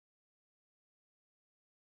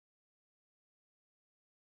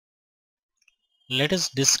Let us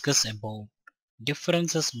discuss about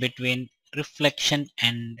differences between reflection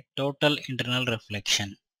and total internal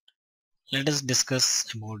reflection. Let us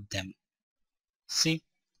discuss about them. See,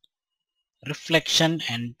 reflection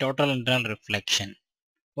and total internal reflection.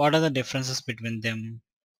 What are the differences between them?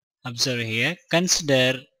 Observe here.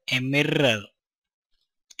 Consider a mirror.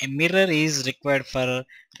 A mirror is required for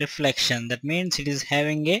reflection. That means it is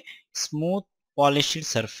having a smooth polished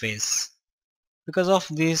surface. Because of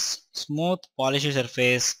this smooth polished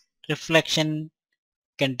surface, reflection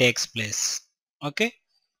can take place. Okay.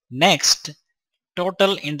 Next,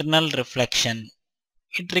 total internal reflection.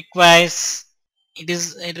 It requires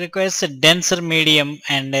a denser medium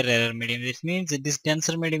and a rarer medium. This means that this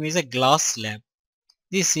denser medium is a glass slab.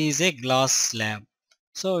 This is a glass slab.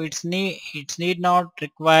 So it need not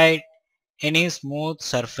require any smooth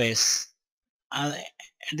surface. At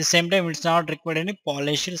the same time, it's not required any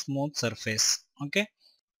polished smooth surface. Okay.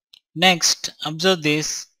 Next, observe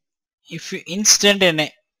this. If you incident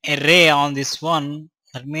a ray on this one,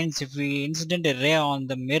 that means if we incident a ray on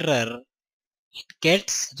the mirror, it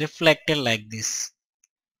gets reflected like this.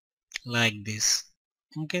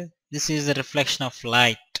 Okay, this is the reflection of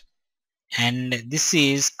light, and this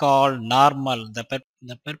is called normal.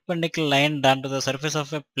 The perpendicular line done to the surface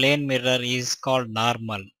of a plane mirror is called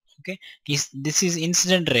normal. Okay, this is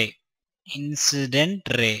incident ray.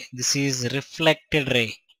 This is reflected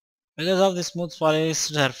ray. Because of the smooth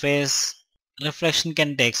polished surface, reflection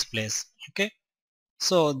can take place. Okay,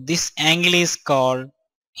 so this angle is called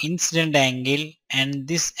incident angle, and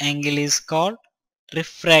this angle is called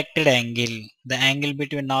refracted angle. The angle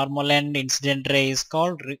between normal and incident ray is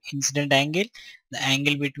called incident angle. The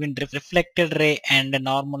angle between reflected ray and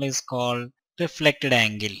normal is called reflected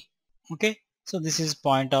angle. Okay, so this is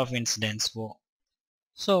point of incidence.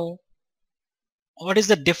 So what is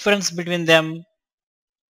the difference between them?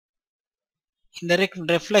 In the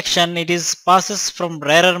reflection, it is passes from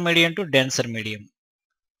rarer medium to denser medium.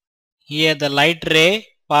 Here the light ray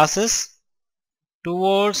passes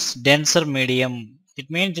towards denser medium. It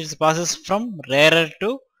means it passes from rarer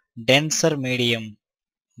to denser medium.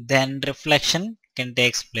 Then reflection can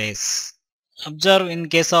take place. Observe, in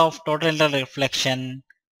case of total internal reflection,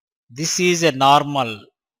 this is a normal.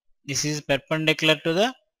 This is perpendicular to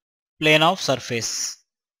the plane of surface.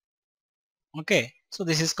 Okay, so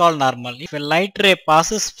this is called normal. If a light ray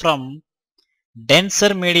passes from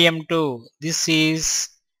denser medium to, this is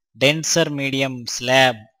denser medium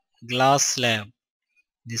slab, glass slab.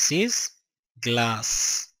 This is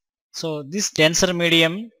glass. So this denser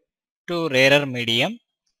medium to rarer medium,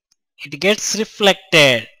 it gets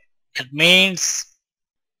reflected. That means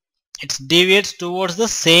it deviates towards the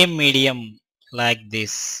same medium like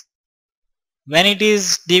this. When it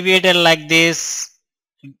is deviated like this,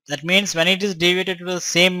 that means when it is deviated to the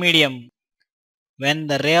same medium, when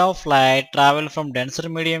the ray of light travel from denser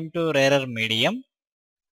medium to rarer medium,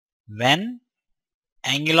 when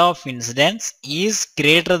angle of incidence is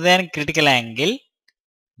greater than critical angle,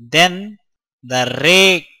 then the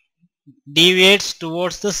ray deviates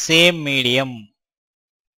towards the same medium.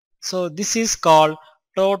 So this is called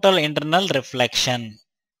total internal reflection.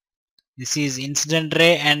 This is incident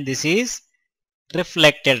ray and this is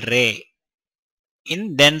reflected ray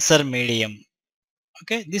in denser medium.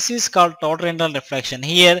 Okay, this is called total internal reflection.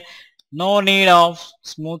 Here no need of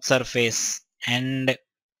smooth surface, and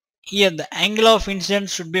here the angle of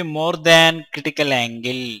incidence should be more than critical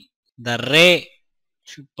angle. The ray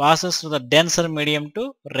should passes through the denser medium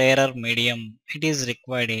to rarer medium. It is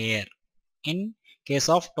required here in case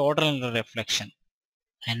of total internal reflection.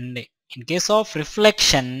 And in case of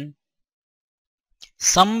reflection,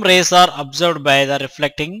 some rays are observed by the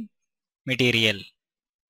reflecting material.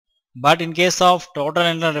 But in case of total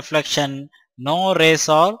internal reflection, no rays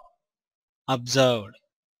are observed.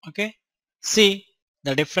 Okay, see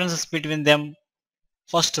the differences between them.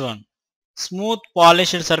 First one, smooth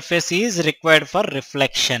polished surface is required for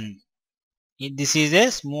reflection. This is a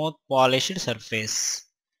smooth polished surface.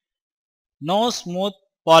 No smooth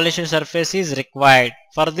polished surface is required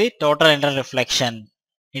for the total internal reflection.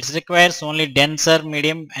 It requires only denser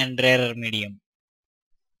medium and rarer medium.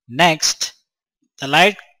 Next, the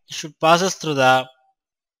light should passes through the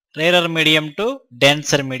rarer medium to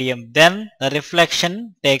denser medium. Then the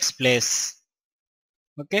reflection takes place.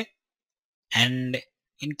 Okay, and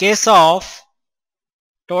in case of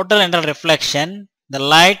total internal reflection, the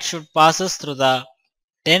light should passes through the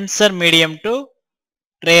denser medium to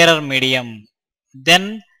rarer medium.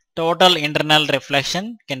 Then total internal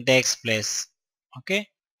reflection can take place. Okay,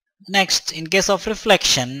 next, in case of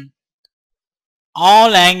reflection,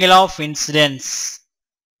 all angle of incidence,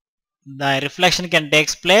 the reflection can take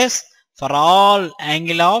place for all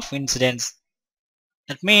angle of incidence.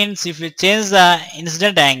 That means if you change the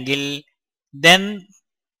incident angle, then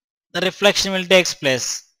the reflection will take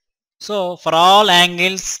place. So for all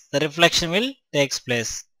angles, the reflection will take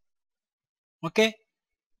place. Okay.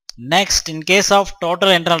 Next, in case of total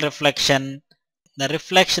internal reflection, the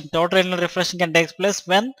total internal reflection can take place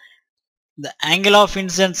when the angle of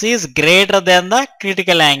incidence is greater than the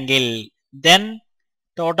critical angle. Then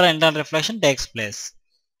total internal reflection takes place.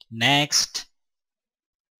 Next,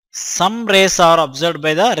 some rays are observed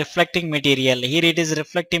by the reflecting material. Here it is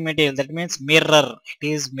reflecting material. That means mirror. It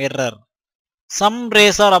is mirror. Some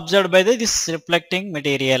rays are observed by this reflecting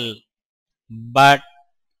material, but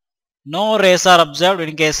no rays are observed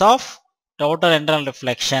in case of total internal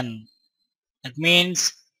reflection. That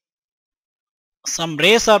means some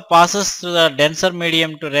rays are passes through the denser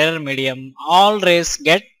medium to rarer medium. All rays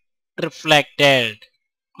get reflected.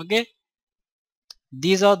 Okay.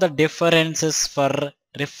 These are the differences for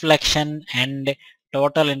reflection and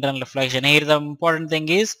total internal reflection. Here the important thing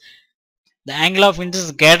is the angle of incidence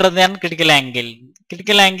is greater than critical angle.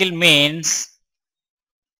 Critical angle means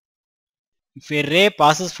if a ray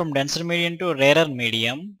passes from denser medium to rarer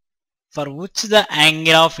medium, for which the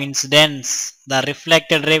angle of incidence, the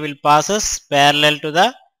reflected ray will passes parallel to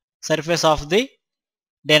the surface of the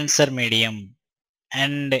denser medium,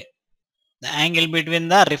 and the angle between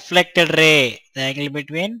the reflected ray, and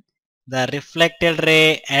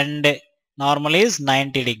normal is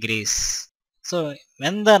 90 degrees. So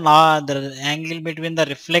when the angle between the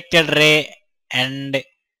reflected ray and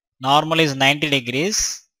normal is 90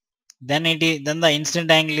 degrees, then the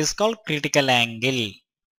incident angle is called critical angle.